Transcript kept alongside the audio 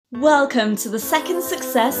Welcome to the Second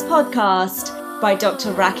Success Podcast by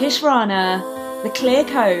Dr. Rakesh Rana, the Clear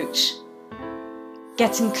Coach.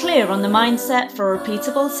 Getting clear on the mindset for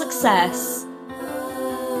repeatable success.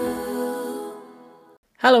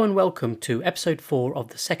 Hello and welcome to episode 4 of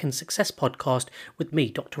the Second Success Podcast with me,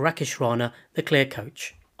 Dr. Rakesh Rana, the Clear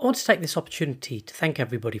Coach. I want to take this opportunity to thank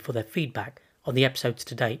everybody for their feedback on the episodes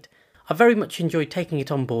to date. I very much enjoyed taking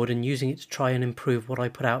it on board and using it to try and improve what I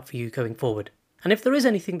put out for you going forward. And if there is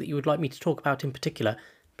anything that you would like me to talk about in particular,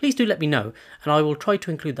 please do let me know and I will try to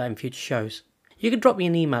include that in future shows. You can drop me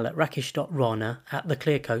an email at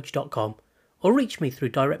rakesh.rana@theclearcoach.com or reach me through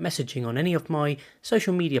direct messaging on any of my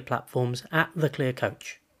social media platforms at The Clear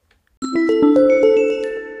Coach.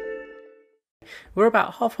 We're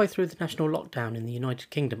about halfway through the national lockdown in the United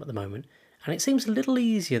Kingdom at the moment, and it seems a little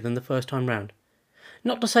easier than the first time round.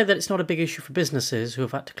 Not to say that it's not a big issue for businesses who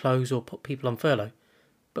have had to close or put people on furlough,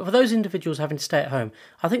 but for those individuals having to stay at home,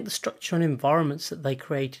 I think the structure and environments that they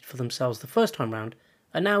created for themselves the first time round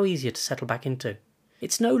are now easier to settle back into.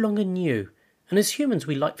 It's no longer new, and as humans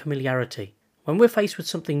we like familiarity. When we're faced with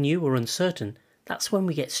something new or uncertain, that's when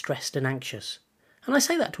we get stressed and anxious. And I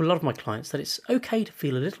say that to a lot of my clients, that it's okay to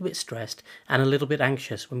feel a little bit stressed and a little bit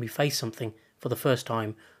anxious when we face something for the first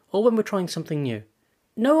time or when we're trying something new.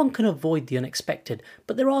 No one can avoid the unexpected,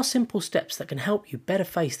 but there are simple steps that can help you better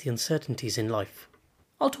face the uncertainties in life.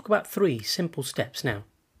 I'll talk about 3 simple steps now.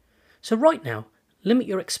 So right now, limit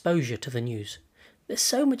your exposure to the news. There's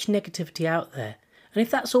so much negativity out there, and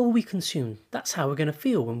if that's all we consume, that's how we're going to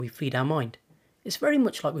feel when we feed our mind. It's very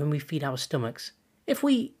much like when we feed our stomachs. If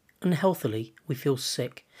we eat unhealthily, we feel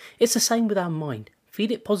sick. It's the same with our mind.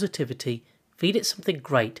 Feed it positivity, feed it something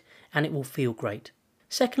great, and it will feel great.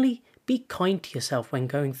 Secondly, be kind to yourself when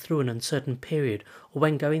going through an uncertain period or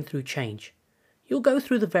when going through change. You'll go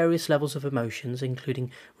through the various levels of emotions,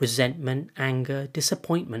 including resentment, anger,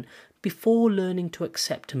 disappointment, before learning to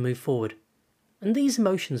accept and move forward. And these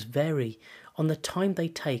emotions vary on the time they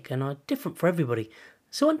take and are different for everybody,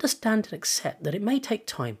 so understand and accept that it may take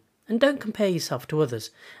time, and don't compare yourself to others,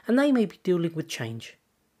 and they may be dealing with change.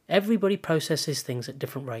 Everybody processes things at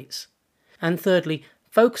different rates. And thirdly,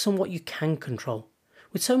 focus on what you can control.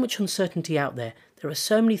 With so much uncertainty out there, there are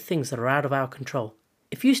so many things that are out of our control.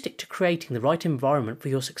 If you stick to creating the right environment for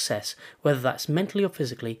your success, whether that's mentally or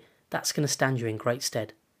physically, that's going to stand you in great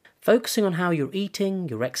stead. Focusing on how you're eating,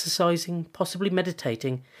 you're exercising, possibly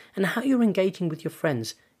meditating, and how you're engaging with your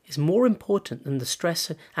friends is more important than the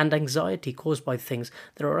stress and anxiety caused by things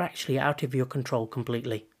that are actually out of your control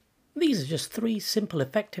completely. These are just 3 simple,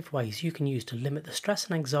 effective ways you can use to limit the stress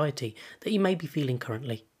and anxiety that you may be feeling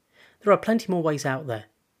currently. There are plenty more ways out there.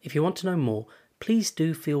 If you want to know more, please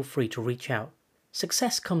do feel free to reach out.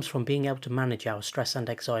 Success comes from being able to manage our stress and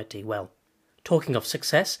anxiety well. Talking of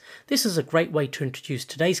success, this is a great way to introduce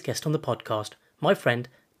today's guest on the podcast, my friend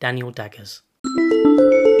Daniel Daggers.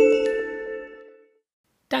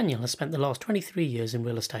 Daniel has spent the last 23 years in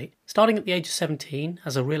real estate. Starting at the age of 17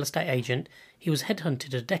 as a real estate agent, he was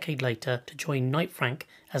headhunted a decade later to join Knight Frank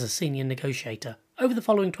as a senior negotiator. Over the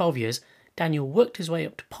following 12 years, Daniel worked his way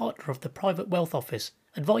up to partner of the Private Wealth Office,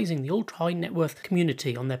 advising the ultra-high net worth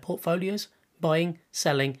community on their portfolios, buying,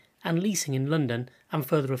 selling and leasing in London and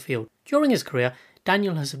further afield. During his career,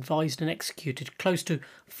 Daniel has advised and executed close to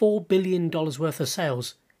 $4 billion worth of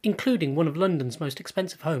sales, including one of London's most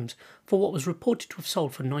expensive homes for what was reported to have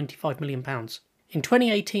sold for £95 million. In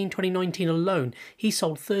 2018-2019 alone, he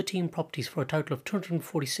sold 13 properties for a total of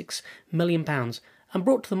 £246 million and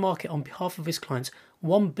brought to the market on behalf of his clients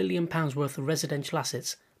 £1 billion worth of residential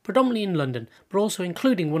assets, predominantly in London, but also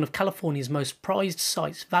including one of California's most prized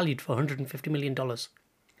sites valued for $150 million.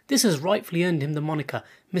 This has rightfully earned him the moniker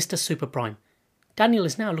Mr. Superprime. Daniel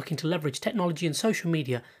is now looking to leverage technology and social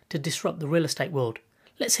media to disrupt the real estate world.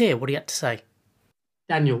 Let's hear what he had to say.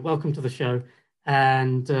 Daniel, welcome to the show,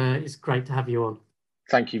 and it's great to have you on.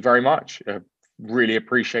 Thank you very much. Really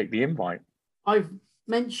appreciate the invite. I've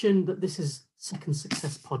mentioned that this is Second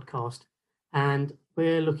Success Podcast, and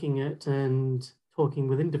we're looking at and talking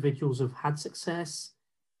with individuals who've had success,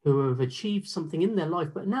 who have achieved something in their life,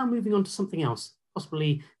 but now moving on to something else,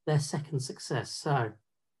 possibly their second success. So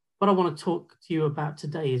what I want to talk to you about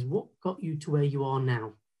today is what got you to where you are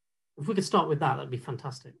now. If we could start with that, that'd be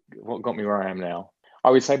fantastic. What got me where I am now?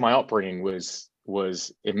 I would say my upbringing was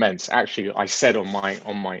immense. Actually, I said on my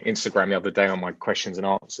Instagram the other day on my questions and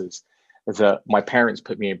answers that my parents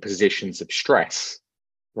put me in positions of stress,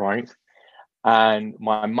 right? And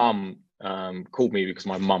my mum called me because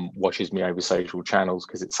my mum watches me over social channels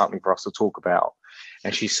because it's something for us to talk about.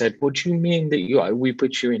 And she said, "What do you mean that we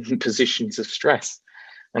put you in positions of stress?"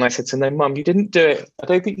 And I said to them, Mum, you didn't do it. I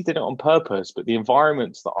don't think you did it on purpose, but the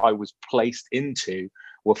environments that I was placed into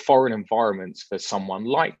were foreign environments for someone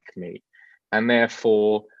like me. And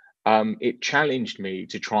therefore, it challenged me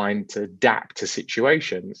to try and to adapt to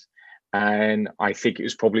situations. And I think it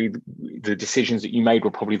was probably the decisions that you made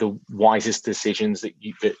were probably the wisest decisions that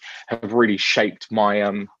have really shaped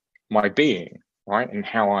my my being, right, and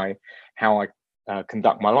how I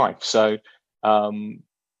conduct my life. So,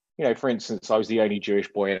 for instance, I was the only Jewish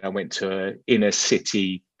boy, and I went to an inner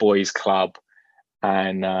city boys' club,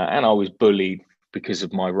 and I was bullied because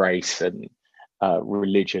of my race and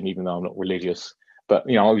religion, even though I'm not religious. But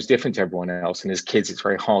I was different to everyone else, and as kids, it's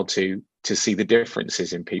very hard to see the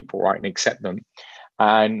differences in people, right, and accept them.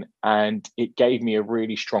 And it gave me a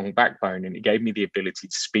really strong backbone, and it gave me the ability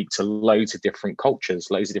to speak to loads of different cultures,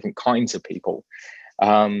 loads of different kinds of people,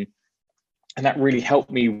 and that really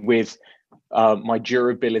helped me with my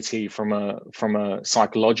durability from a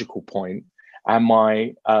psychological point, and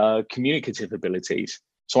my communicative abilities.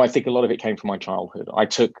 So I think a lot of it came from my childhood. I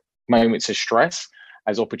took moments of stress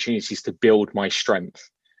as opportunities to build my strength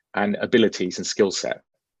and abilities and skill set.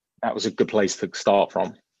 That was a good place to start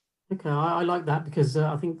from. Okay, I like that, because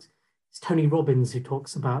I think it's Tony Robbins who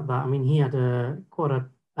talks about that. I mean, he had quite a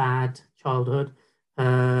bad childhood,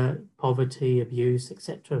 poverty, abuse,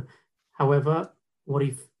 etc. However, what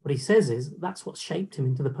he says is that's what shaped him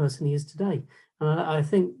into the person he is today. And I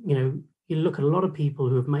think, you look at a lot of people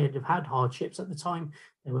who have had hardships at the time,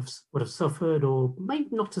 they would have suffered or maybe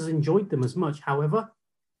not as enjoyed them as much. However,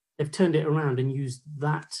 they've turned it around and used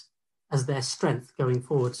that as their strength going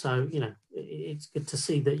forward. So, it's good to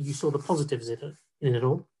see that you saw the positives in it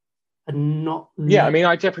all, and not. Yeah, I mean,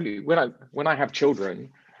 I definitely, when I have children,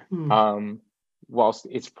 whilst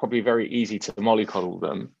it's probably very easy to mollycoddle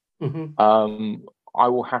them, I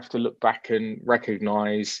will have to look back and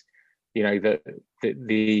recognize, that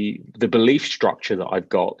the belief structure that I've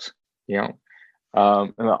got, and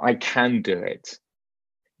that I can do it,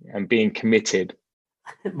 and being committed.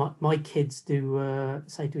 My kids do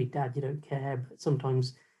say to me, Dad, you don't care. But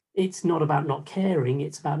sometimes it's not about not caring.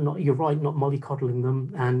 It's about not mollycoddling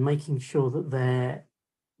them and making sure that they're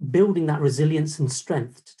building that resilience and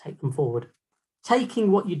strength to take them forward.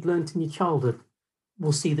 Taking what you'd learned in your childhood,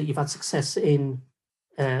 we'll see that you've had success in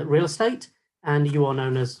real estate, and you are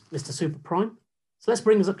known as Mr. Super Prime. So let's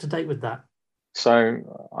bring us up to date with that.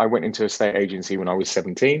 So I went into a estate agency when I was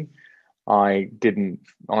 17. I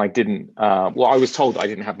was told I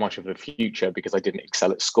didn't have much of a future because I didn't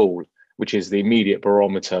excel at school, which is the immediate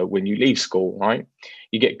barometer when you leave school, right?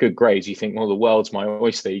 You get good grades, you think, well, the world's my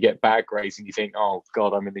oyster. You get bad grades and you think, oh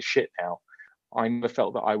God, I'm in this shit now. I never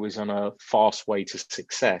felt that I was on a fast way to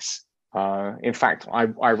success. In fact,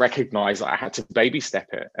 I recognized that I had to baby step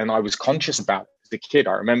it, and I was conscious about it as a kid.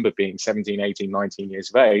 I remember being 17, 18, 19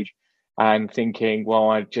 years of age and thinking, well,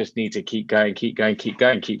 I just need to keep going, keep learning.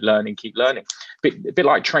 A bit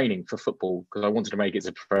like training for football, because I wanted to make it as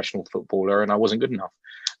a professional footballer and I wasn't good enough.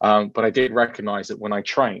 But I did recognize that when I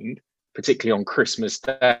trained, particularly on Christmas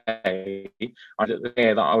Day, the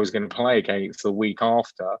player that I was going to play against the week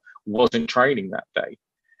after wasn't training that day,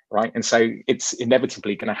 right? And so it's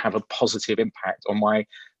inevitably going to have a positive impact on my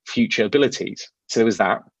future abilities. So there was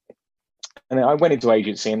that. And then I went into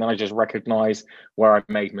agency, and then I just recognized where I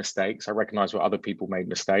made mistakes. I recognized where other people made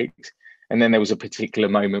mistakes. And then there was a particular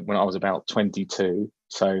moment when I was about 22,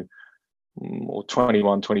 or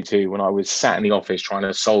 21, 22, when I was sat in the office trying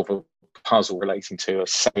to solve a puzzle relating to a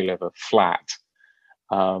sale of a flat.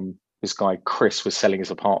 This guy, Chris, was selling his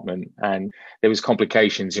apartment, and there was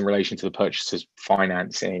complications in relation to the purchaser's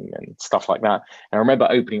financing and stuff like that. And I remember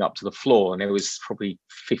opening up to the floor, and there was probably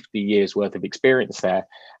 50 years worth of experience there.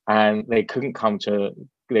 And they couldn't come to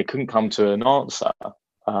an answer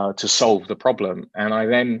to solve the problem. And I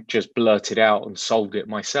then just blurted out and solved it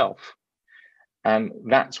myself. And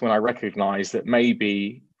that's when I recognized that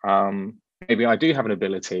maybe I do have an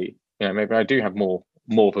ability, maybe I do have more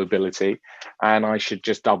of ability, and I should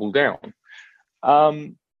just double down.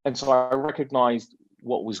 And so I recognized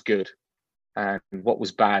what was good and what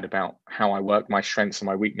was bad about how I worked, my strengths and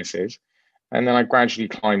my weaknesses. And then I gradually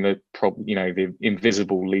climbed the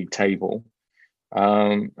invisible league table.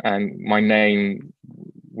 And my name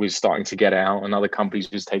was starting to get out, and other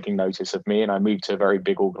companies was taking notice of me. And I moved to a very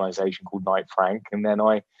big organization called Knight Frank. And then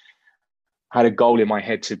I had a goal in my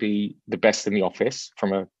head to be the best in the office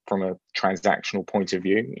from a transactional point of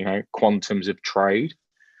view, quantums of trade.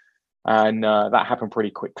 And that happened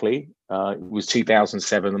pretty quickly. It was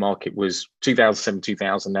 2007. The market was 2007,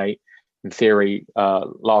 2008. In theory,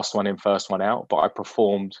 last one in, first one out. But I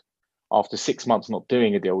performed after 6 months not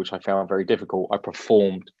doing a deal, which I found very difficult. I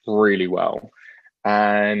performed really well.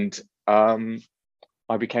 And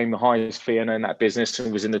I became the highest fee earner in that business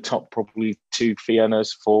and was in the top probably 2 fee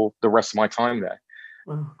earners for the rest of my time there.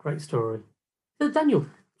 Wow, great story. So Daniel,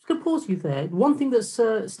 just going to pause you there. One thing that's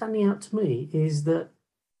standing out to me is that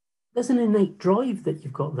there's an innate drive that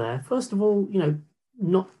you've got there. First of all,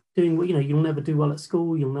 not doing what, you'll never do well at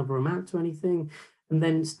school, you'll never amount to anything. And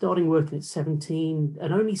then starting working at 17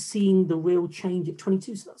 and only seeing the real change at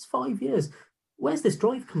 22. So that's 5 years. Where's this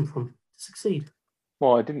drive come from to succeed?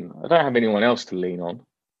 Well, I don't have anyone else to lean on.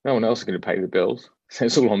 No one else is going to pay the bills. So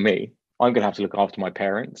it's all on me. I'm going to have to look after my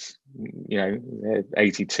parents. They're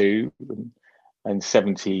 82 and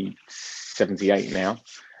 70, 78 now.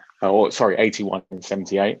 81 and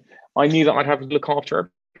 78. I knew that I'd have to look after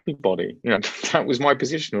everybody. That was my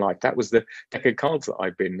position in life. That was the deck of cards that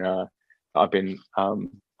I've been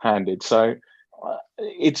handed. So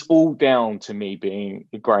it's all down to me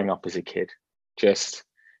growing up as a kid, just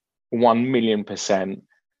 1,000,000%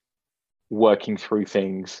 working through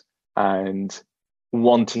things and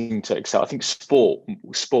wanting to excel. I think sport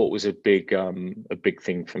was a big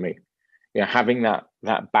thing for me. Having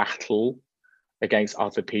that battle against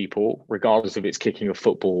other people, regardless if it's kicking a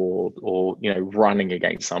football or running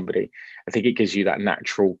against somebody. I think it gives you that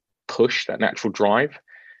natural push, that natural drive.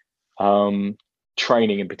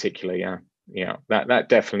 Training in particular, that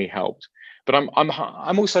definitely helped. But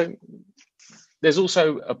I'm also, there's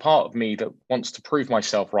also a part of me that wants to prove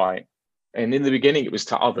myself right. And in the beginning, it was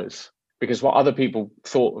to others, because what other people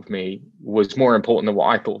thought of me was more important than what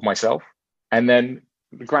I thought of myself. And then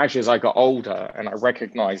gradually, as I got older and I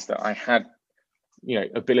recognized that I had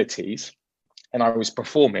abilities and I was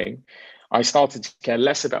performing, I started to care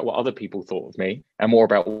less about what other people thought of me and more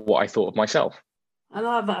about what I thought of myself. And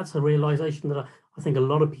that's a realization that I think a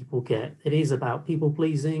lot of people get. It is about people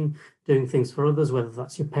pleasing, doing things for others, whether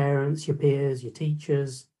that's your parents, your peers, your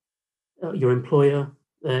teachers, your employer.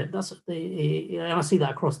 And I see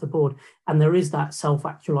that across the board. And there is that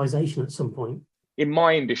self-actualization at some point. In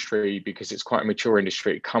my industry, because it's quite a mature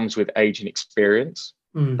industry, it comes with age and experience.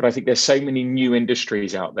 But I think there's so many new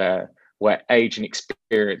industries out there where age and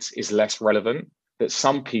experience is less relevant, that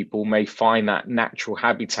some people may find that natural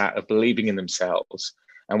habitat of believing in themselves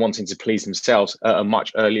and wanting to please themselves at a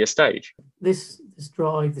much earlier stage. This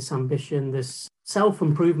drive, this ambition, this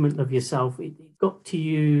self-improvement of yourself, it got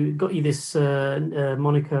you this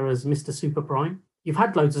moniker as Mr. Super Prime. You've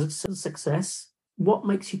had loads of success. What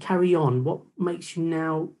makes you carry on? What makes you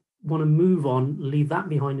now want to move on, leave that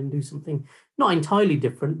behind and do something not entirely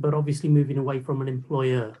different, but obviously moving away from an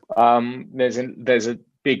employer? There's a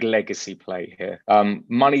big legacy play here.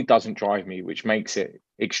 Money doesn't drive me, which makes it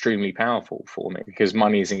extremely powerful for me, because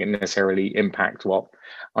money isn't going to necessarily impact what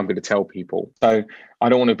I'm going to tell people. So I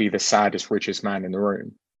don't want to be the saddest, richest man in the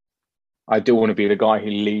room. I do want to be the guy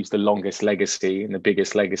who leaves the longest legacy and the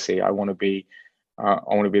biggest legacy. I want to be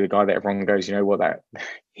the guy that everyone goes, that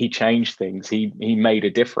he changed things. He made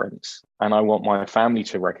a difference. And I want my family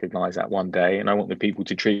to recognize that one day. And I want the people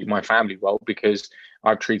to treat my family well because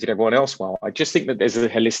I've treated everyone else well. I just think that there's a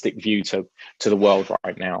holistic view to the world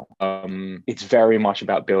right now. It's very much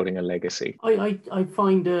about building a legacy. I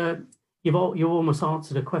find you've almost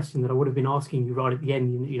answered a question that I would have been asking you right at the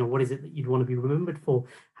end. What is it that you'd want to be remembered for?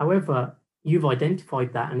 However, you've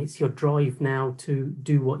identified that, and it's your drive now to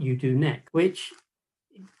do what you do next, which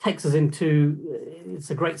takes us into, it's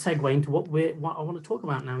a great segue into what I want to talk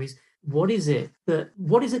about now is, what is it that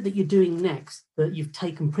you're doing next that you've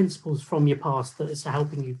taken principles from your past that is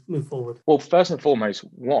helping you move forward? Well, first and foremost,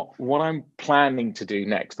 what I'm planning to do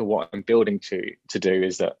next, or what I'm building to do,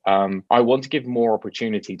 is that I want to give more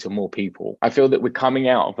opportunity to more people. I feel that we're coming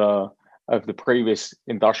out of the previous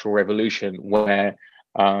industrial revolution where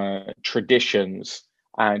traditions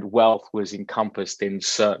and wealth was encompassed in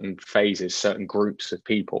certain phases, certain groups of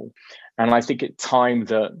people. And I think it's time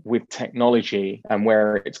that with technology and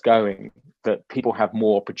where it's going, that people have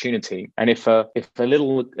more opportunity. And if a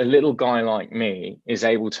little guy like me is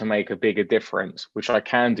able to make a bigger difference, which I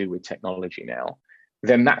can do with technology now,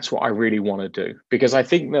 then that's what I really want to do. Because I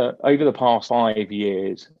think that over the past 5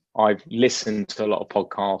 years, I've listened to a lot of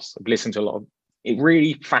podcasts. I've listened to a lot of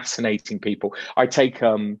really fascinating people. I take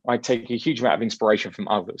a huge amount of inspiration from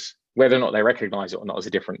others. Whether or not they recognize it or not is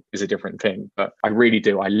a different thing. But I really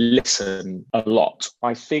do. I listen a lot.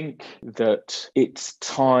 I think that it's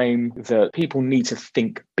time that people need to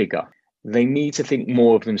think bigger. They need to think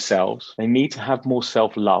more of themselves. They need to have more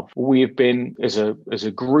self-love. We have been, as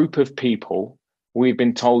a group of people, we've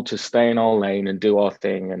been told to stay in our lane and do our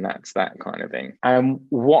thing, and that's that kind of thing. And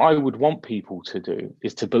what I would want people to do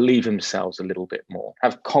is to believe themselves a little bit more,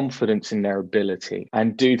 have confidence in their ability,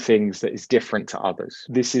 and do things that is different to others.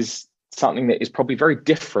 This is something that is probably very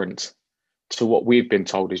different to what we've been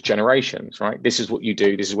told as generations, right? This is what you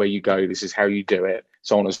do, this is where you go, this is how you do it,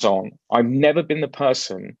 so on and so on. I've never been the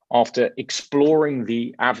person, after exploring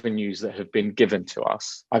the avenues that have been given to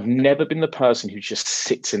us, I've never been the person who just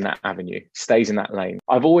sits in that avenue, stays in that lane.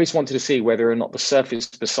 I've always wanted to see whether or not the surface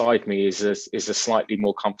beside me is a slightly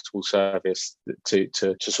more comfortable surface to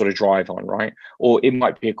sort of drive on, right? Or it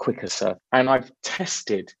might be a quicker surface. And I've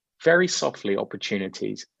tested very softly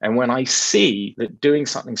opportunities. And when I see that doing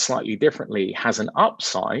something slightly differently has an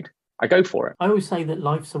upside, I go for it. I always say that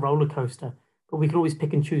life's a roller coaster, but we can always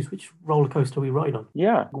pick and choose which roller coaster we ride on.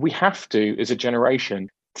 Yeah, we have to, as a generation,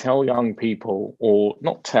 tell young people, or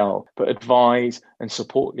not tell, but advise and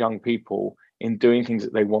support young people in doing things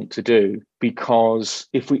that they want to do. Because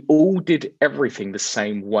if we all did everything the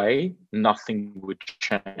same way, nothing would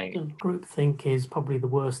change. Groupthink is probably the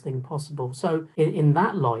worst thing possible. So in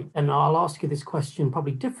that light, and I'll ask you this question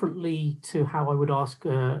probably differently to how I would ask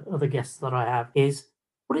other guests that I have, is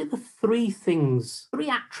what are the three key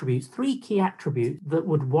attributes that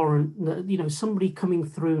would warrant, somebody coming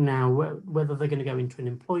through now, whether they're going to go into an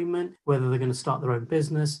employment, whether they're going to start their own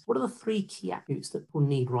business? What are the three key attributes that people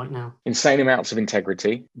need right now? Insane amounts of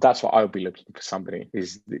integrity. That's what I would be looking for somebody,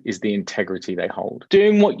 is the integrity they hold.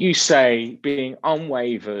 Doing what you say, being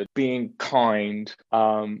unwavered, being kind,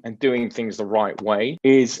 and doing things the right way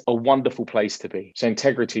is a wonderful place to be. So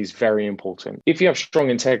integrity is very important. If you have strong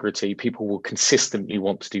integrity, people will consistently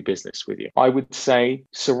want to do business with you. I would say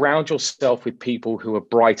surround yourself with people who are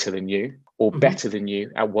brighter than you or better than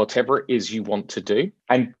you at whatever it is you want to do.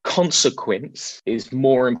 And consequence is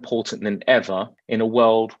more important than ever in a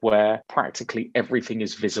world where practically everything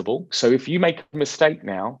is visible. So if you make a mistake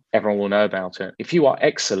now, everyone will know about it. If you are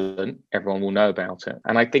excellent, everyone will know about it.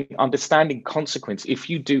 And I think understanding consequence,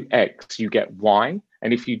 if you do X, you get Y.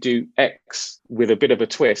 And if you do X with a bit of a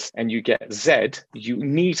twist and you get Z, you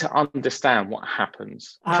need to understand what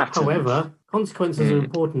happens. However, consequences are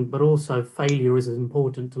important, but also failure is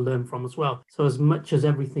important to learn from as well. So as much as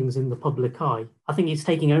everything's in the public eye, I think it's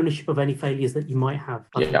taking ownership of any failures that you might have,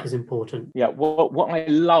 I think is important. Yeah, what I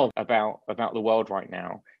love about the world right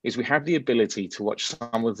now is we have the ability to watch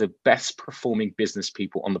some of the best performing business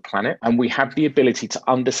people on the planet, and we have the ability to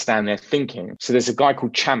understand their thinking. So there's a guy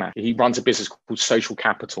called Chamath. He runs a business called Social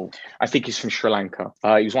Capital. I think he's from Sri Lanka.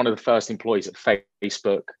 He was one of the first employees at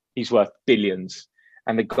Facebook. He's worth billions.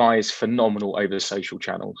 And the guy is phenomenal over social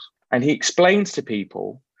channels. And he explains to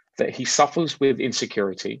people that he suffers with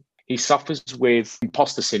insecurity. He suffers with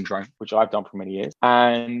imposter syndrome, which I've done for many years.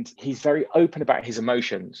 And he's very open about his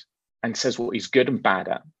emotions and says what he's good and bad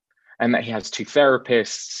at. And that he has 2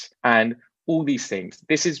 therapists and all these things.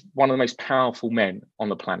 This is one of the most powerful men on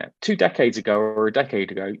the planet. 2 decades ago or a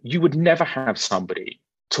decade ago, you would never have somebody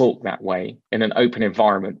talk that way in an open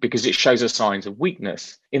environment because it shows us signs of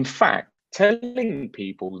weakness. In fact, telling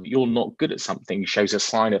people that you're not good at something shows a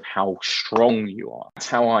sign of how strong you are. That's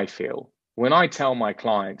how I feel. When I tell my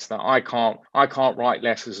clients that I can't write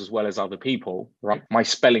letters as well as other people, right? My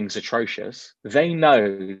spelling's atrocious. They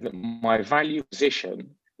know that my value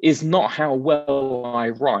position is not how well I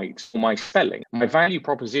write or my spelling. My value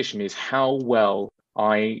proposition is how well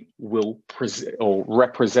I will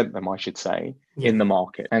represent them, I should say, in the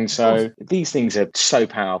market. And so these things are so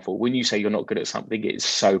powerful. When you say you're not good at something, it's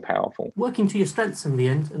so powerful. Working to your strengths in the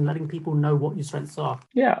end and letting people know what your strengths are.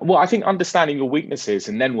 Yeah, well, I think understanding your weaknesses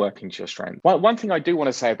and then working to your strength. One thing I do want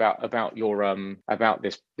to say about your about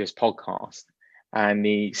this podcast and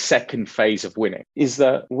the second phase of winning is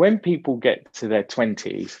that when people get to their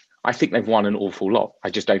 20s, I think they've won an awful lot.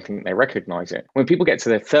 I just don't think they recognize it. When people get to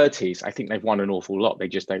their 30s, I think they've won an awful lot. They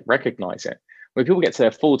just don't recognize it. When people get to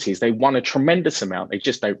their 40s, they won a tremendous amount. They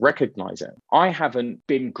just don't recognize it. I haven't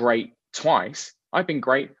been great twice. I've been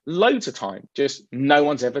great loads of times. Just no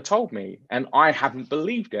one's ever told me. And I haven't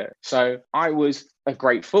believed it. So I was a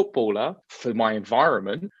great footballer for my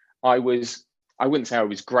environment. I wouldn't say I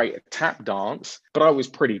was great at tap dance, but I was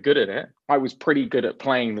pretty good at it. I was pretty good at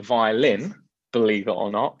playing the violin, believe it or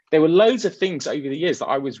not. There were loads of things over the years that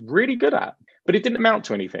I was really good at, but it didn't amount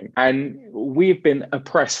to anything. And we've been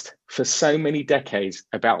oppressed for so many decades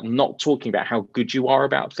about not talking about how good you are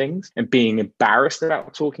about things, and being embarrassed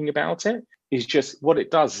about talking about it is just what it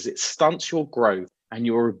does is it stunts your growth and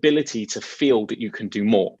your ability to feel that you can do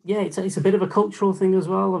more. Yeah, it's a bit of a cultural thing as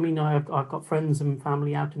well. I mean, I've got friends and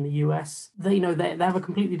family out in the US. They have a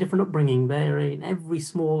completely different upbringing. They're in every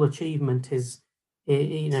small achievement is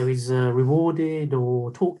rewarded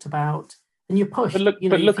or talked about, and you're pushed. Look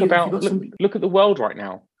at the world right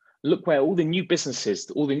now. Look where all the new businesses,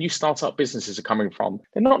 all the new startup businesses are coming from.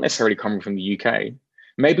 They're not necessarily coming from the UK.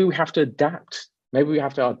 Maybe we have to adapt Maybe we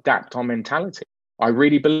have to adapt our mentality. I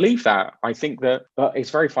really believe that. I think that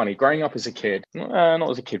it's very funny. Growing up as a kid,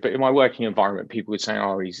 not as a kid, but in my working environment, people would say,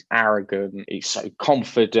 "Oh, he's arrogant. He's so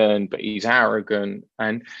confident, but he's arrogant."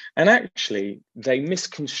 And actually, they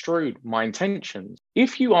misconstrued my intentions.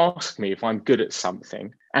 If you ask me if I'm good at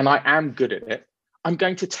something, and I am good at it, I'm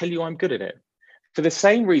going to tell you I'm good at it. For the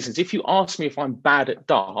same reasons, if you ask me if I'm bad at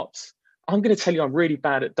darts, I'm going to tell you I'm really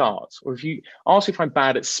bad at darts. Or if you ask if I'm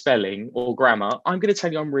bad at spelling or grammar, I'm going to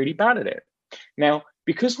tell you I'm really bad at it. Now,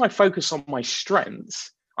 because I focus on my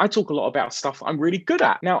strengths, I talk a lot about stuff I'm really good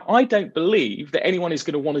at. Now, I don't believe that anyone is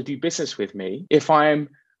going to want to do business with me if I'm,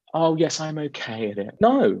 oh, yes, I'm okay at it.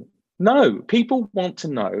 No, people want to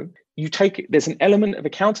know. There's an element of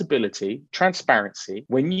accountability, transparency.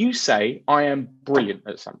 When you say, I am brilliant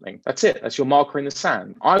at something, that's it. That's your marker in the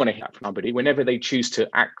sand. I want to hear from somebody whenever they choose to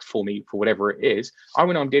act for me for whatever it is. I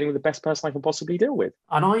want to know I'm dealing with the best person I can possibly deal with.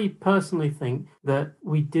 And I personally think that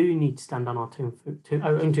we do need to stand on our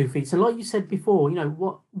own 2 feet. And like you said before,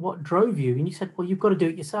 what drove you? And you said, well, you've got to do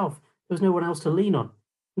it yourself. There's no one else to lean on.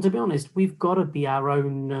 And to be honest, we've got to be our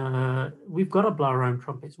own, we've got to blow our own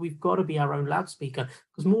trumpets. We've got to be our own loudspeaker,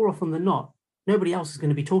 because more often than not, nobody else is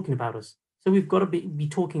going to be talking about us. So we've got to be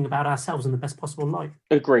talking about ourselves in the best possible light.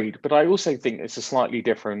 Agreed. But I also think there's a slightly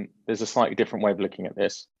different way of looking at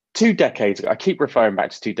this. 2 decades ago, I keep referring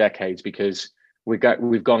back to 2 decades because we've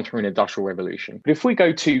gone through an industrial revolution. But if we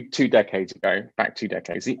go to 2 decades ago, back 2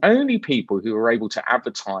 decades, the only people who were able to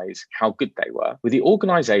advertise how good they were the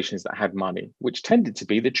organizations that had money, which tended to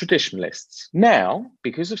be the traditionalists. Now,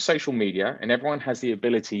 because of social media and everyone has the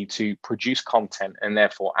ability to produce content and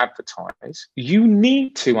therefore advertise, you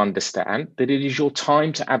need to understand that it is your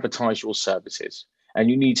time to advertise your services. And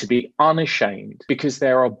you need to be unashamed, because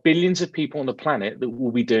there are billions of people on the planet that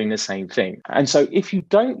will be doing the same thing. And so if you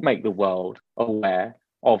don't make the world aware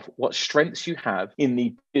of what strengths you have in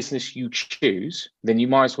the business you choose, then you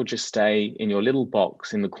might as well just stay in your little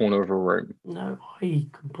box in the corner of a room. No, I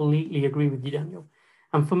completely agree with you, Daniel.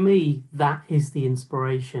 And for me, that is the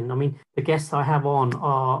inspiration. I mean, the guests I have on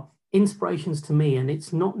are inspirations to me, and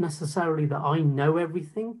it's not necessarily that I know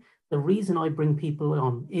everything. The reason I bring people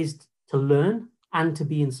on is to learn and to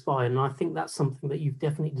be inspired. And I think that's something that you've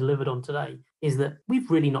definitely delivered on today, is that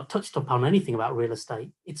we've really not touched upon anything about real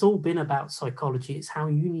estate. It's all been about psychology. It's how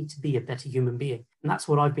you need to be a better human being. And that's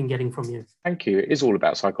what I've been getting from you. Thank you. It is all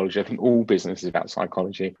about psychology. I think all business is about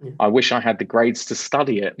psychology. Yeah. I wish I had the grades to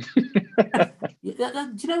study it.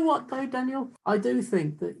 Do you know what, though, Daniel? I do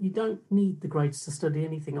think that you don't need the grades to study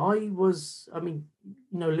anything. A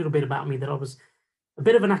little bit about me, that I was a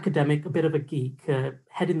bit of an academic, a bit of a geek,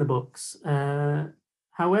 head in the books.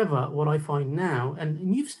 However, what I find now,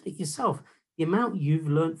 and you've said it yourself, the amount you've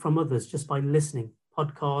learned from others just by listening,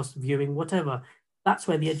 podcast, viewing, whatever, that's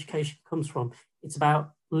where the education comes from. It's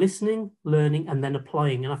about listening, learning, and then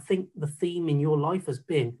applying. And I think the theme in your life has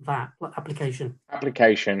been that, application.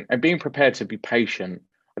 Application and being prepared to be patient.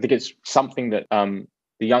 I think it's something that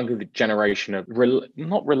the younger generation are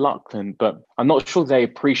not reluctant, but I'm not sure they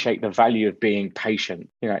appreciate the value of being patient.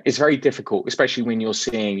 It's very difficult, especially when you're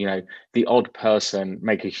seeing, the odd person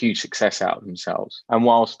make a huge success out of themselves. And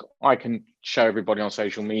whilst I can show everybody on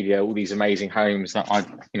social media all these amazing homes that I've,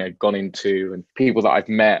 gone into and people that I've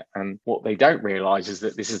met, and what they don't realize is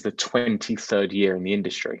that this is the 23rd year in the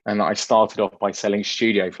industry. And I started off by selling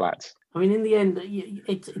studio flats. I mean, in the end,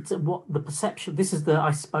 it's what the perception. This is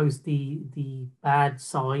I suppose the bad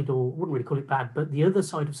side, or I wouldn't really call it bad, but the other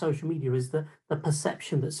side of social media is the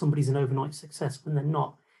perception that somebody's an overnight success when they're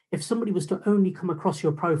not. If somebody was to only come across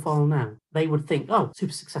your profile now, they would think, oh,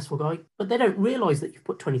 super successful guy. But they don't realize that you've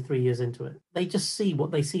put 23 years into it. They just see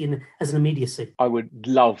what they see as an immediacy. I would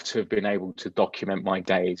love to have been able to document my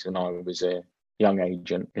days when I was a young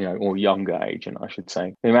agent, or younger agent, I should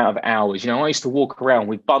say. The amount of hours, I used to walk around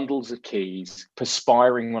with bundles of keys,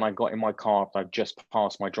 perspiring when I got in my car after I'd just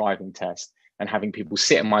passed my driving test, and having people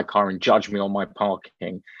sit in my car and judge me on my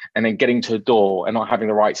parking, and then getting to the door and not having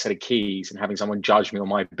the right set of keys, and having someone judge me on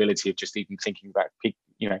my ability of just even thinking about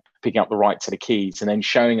picking up the right set of keys, and then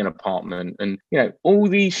showing an apartment, and all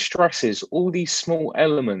these stresses, all these small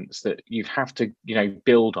elements that you have to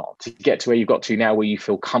build on to get to where you've got to now, where you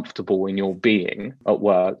feel comfortable in your being at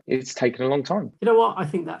work. It's taken a long time. You know what? I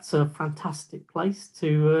think that's a fantastic place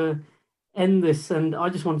to end this, and I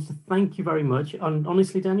just wanted to thank you very much. And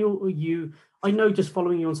honestly, Daniel, I know, just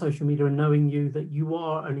following you on social media and knowing you, that you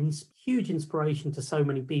are a huge inspiration to so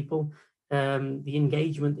many people. The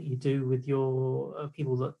engagement that you do with your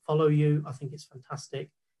people that follow you, I think it's fantastic.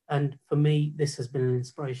 And for me, this has been an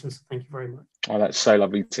inspiration. So thank you very much. Oh, that's so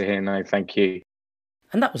lovely to hear. No, thank you.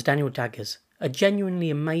 And that was Daniel Daggers, a genuinely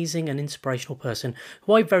amazing and inspirational person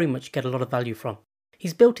who I very much get a lot of value from.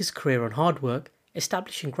 He's built his career on hard work,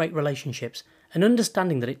 establishing great relationships, and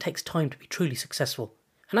understanding that it takes time to be truly successful.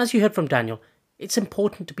 And as you heard from Daniel, it's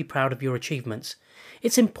important to be proud of your achievements.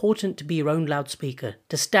 It's important to be your own loudspeaker,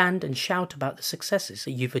 to stand and shout about the successes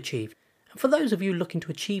that you've achieved. And for those of you looking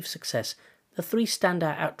to achieve success, the 3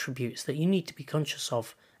 standout attributes that you need to be conscious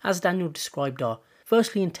of, as Daniel described, are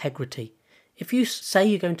firstly, integrity. If you say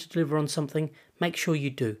you're going to deliver on something, make sure you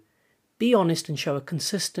do. Be honest and show a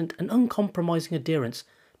consistent and uncompromising adherence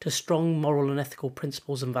to strong moral and ethical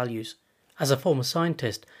principles and values. As a former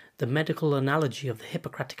scientist, the medical analogy of the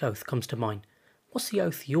Hippocratic Oath comes to mind. What's the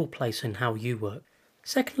oath you'll place in how you work?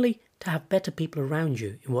 Secondly, to have better people around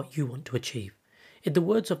you in what you want to achieve. In the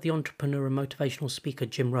words of the entrepreneur and motivational speaker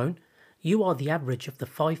Jim Rohn, you are the average of the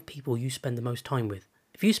 5 people you spend the most time with.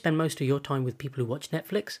 If you spend most of your time with people who watch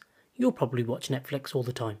Netflix, you'll probably watch Netflix all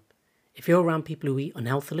the time. If you're around people who eat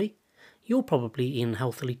unhealthily, you'll probably eat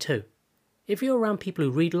unhealthily too. If you're around people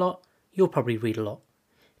who read a lot, you'll probably read a lot.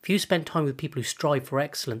 If you spend time with people who strive for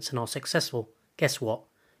excellence and are successful, guess what?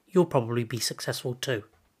 You'll probably be successful too.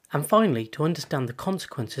 And finally, to understand the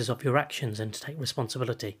consequences of your actions and to take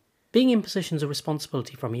responsibility. Being in positions of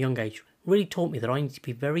responsibility from a young age really taught me that I need to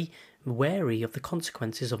be very wary of the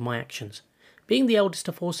consequences of my actions. Being the eldest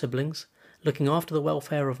of 4 siblings, looking after the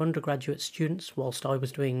welfare of undergraduate students whilst I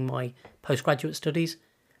was doing my postgraduate studies,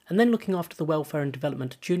 and then looking after the welfare and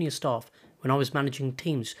development of junior staff when I was managing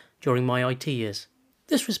teams during my IT years.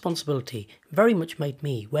 This responsibility very much made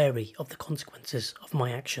me wary of the consequences of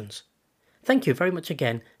my actions. Thank you very much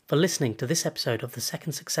again for listening to this episode of the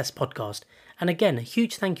Second Success Podcast, and again a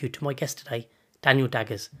huge thank you to my guest today, Daniel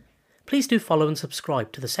Daggers. Please do follow and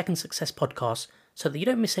subscribe to the Second Success Podcast so that you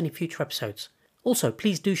don't miss any future episodes. Also,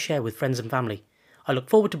 please do share with friends and family. I look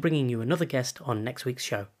forward to bringing you another guest on next week's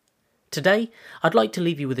show. Today, I'd like to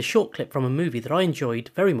leave you with a short clip from a movie that I enjoyed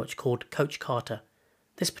very much called Coach Carter.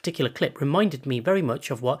 This particular clip reminded me very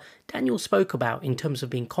much of what Daniel spoke about in terms of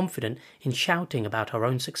being confident in shouting about our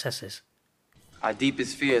own successes. Our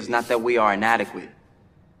deepest fear is not that we are inadequate.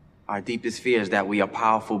 Our deepest fear is that we are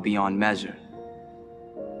powerful beyond measure.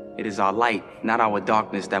 It is our light, not our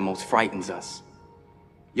darkness, that most frightens us.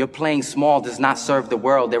 Your playing small does not serve the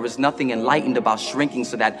world. There is nothing enlightened about shrinking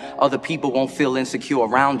so that other people won't feel insecure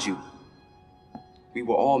around you. We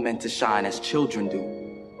were all meant to shine as children do.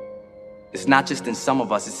 It's not just in some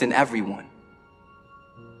of us, it's in everyone.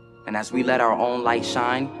 And as we let our own light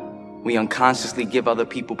shine, we unconsciously give other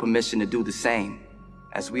people permission to do the same.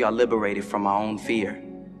 As we are liberated from our own fear,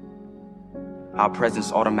 our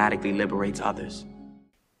presence automatically liberates others.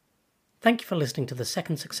 Thank you for listening to the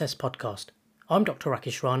Second Success Podcast. I'm Dr.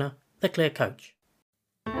 Rakesh Rana, the Clear Coach.